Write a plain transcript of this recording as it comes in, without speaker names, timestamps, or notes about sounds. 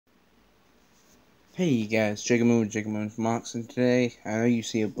Hey guys, Jacob Moon from Mox, and today, I know you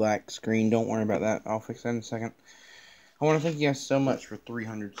see a black screen, don't worry about that, I'll fix that in a second. I want to thank you guys so much for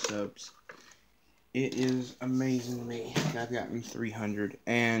 300 subs. It is amazing to me that I've gotten 300,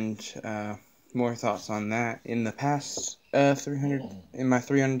 and more thoughts on that in the past 300, in my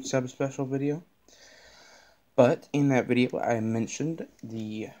 300 sub special video. But in that video, I mentioned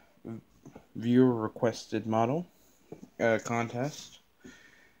the viewer requested model contest.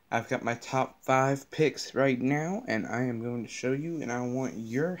 I've got my top 5 picks right now, and I am going to show you, and I want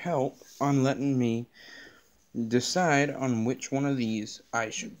your help on letting me decide on which one of these I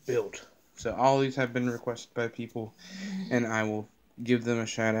should build. So all these have been requested by people, and I will give them a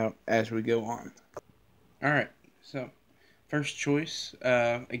shout out as we go on. Alright, so first choice,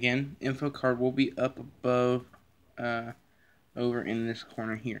 again, info card will be up above, over in this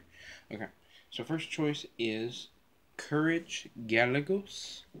corner here. Okay, so first choice is Courage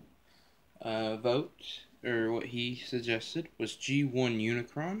Gallegos. Vote, or what he suggested, was G1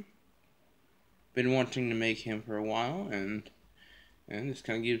 Unicron. Been wanting to make him for a while, and this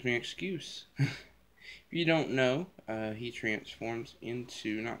kind of gives me an excuse. If you don't know, he transforms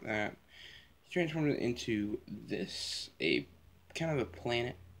into, not that, he transforms into this, a kind of a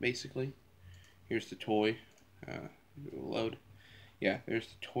planet, basically. Here's the toy, load. Yeah, there's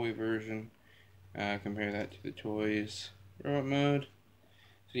the toy version. Compare that to the toys robot mode.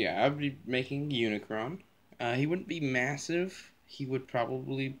 So yeah, I would be making Unicron. He wouldn't be massive. He would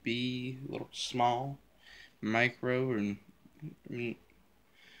probably be a little small, micro, and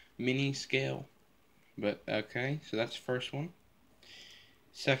mini scale. But okay, so that's the first one.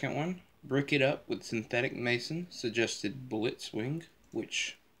 Second one, brick it up with synthetic mason. Suggested Blitzwing,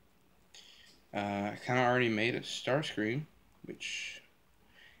 which I kind of already made a Starscream, which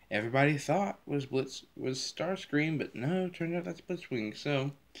everybody thought was Starscream, but no, turned out that's Blitzwing.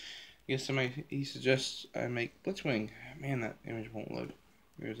 So I guess he suggests I make Blitzwing. Man, that image won't load.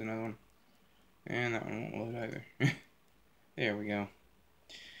 There's another one. And that one won't load either. There we go.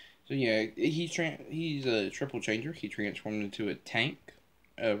 So yeah, he's a triple changer. He transformed into a tank,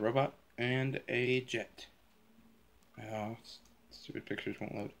 a robot, and a jet. Oh, stupid pictures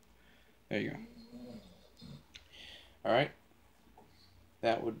won't load. There you go. Alright.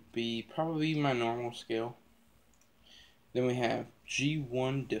 That would be probably my normal scale. Then we have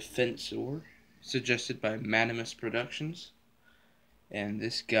G1 Defensor, suggested by Madamus Productions. And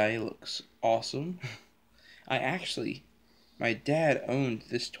this guy looks awesome. My dad owned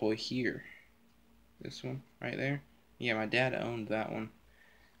this toy here. This one, right there. Yeah, my dad owned that one.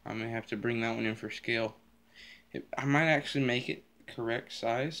 I'm going to have to bring that one in for scale. I might actually make it correct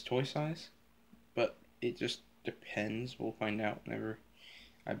size, toy size. But it just depends. We'll find out whenever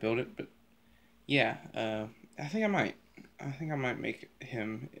I build it. But yeah, I think I might. I think I might make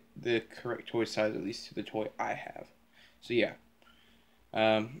him the correct toy size, at least to the toy I have. So yeah.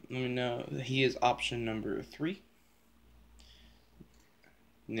 Let me know. He is option number 3.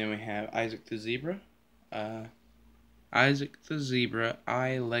 And then we have Isaac the Zebra. Isaac the Zebra,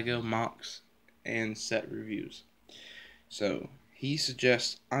 Lego Mox, and set reviews. So he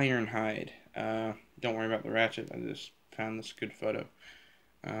suggests Ironhide. Don't worry about the ratchet. I just found this good photo.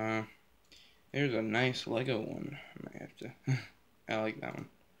 There's a nice Lego one. I might have to. I like that one.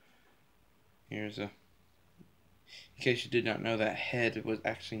 Here's a. In case you did not know, that head was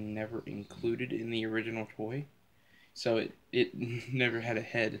actually never included in the original toy. So it never had a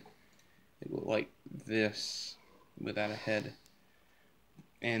head. It looked like this without a head.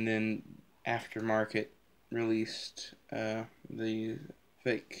 And then Aftermarket released the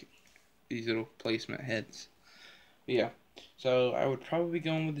fake, these little placement heads. But yeah, so I would probably be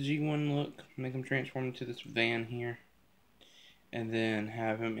going with the G1 look, make him transform into this van here, and then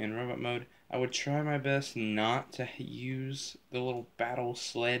have him in robot mode. I would try my best not to use the little battle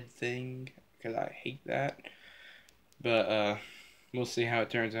sled thing, because I hate that. But we'll see how it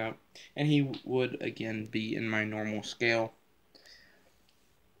turns out. And he would, again, be in my normal scale.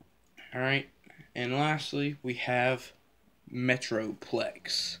 Alright, and lastly, we have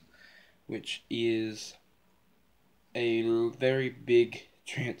Metroplex, which is a very big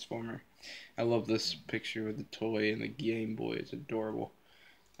transformer. I love this picture with the toy and the Game Boy. It's adorable.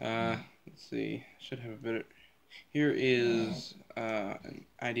 Let's see. Should have a better. Here is an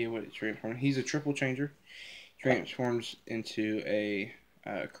idea what it transforms. He's a triple changer. Transforms into a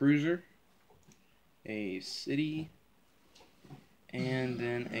cruiser, a city, and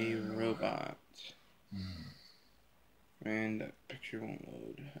then a robot. And that picture won't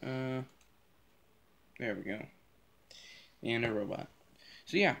load. There we go. And a robot.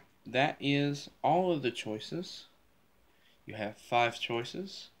 So yeah, that is all of the choices. You have 5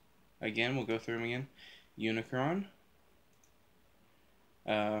 choices. again, we'll go through them again. Unicron,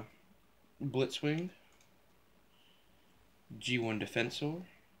 Blitzwing, G1 Defensor,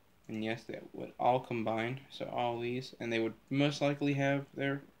 and yes, that would all combine, so all these, and they would most likely have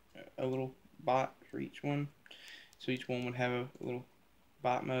a little bot for each one, so each one would have a little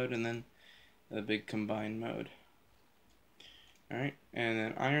bot mode, and then the big combined mode. Alright, and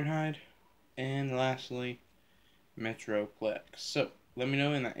then Ironhide, and lastly, Metroplex. So, let me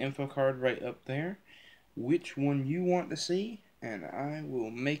know in the info card right up there which one you want to see, and I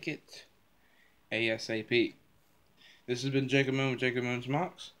will make it ASAP. This has been Jacob Moon with Jacob Moon's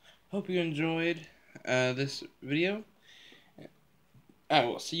Mox. Hope you enjoyed this video. I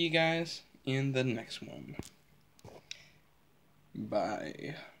will see you guys in the next one.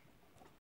 Bye.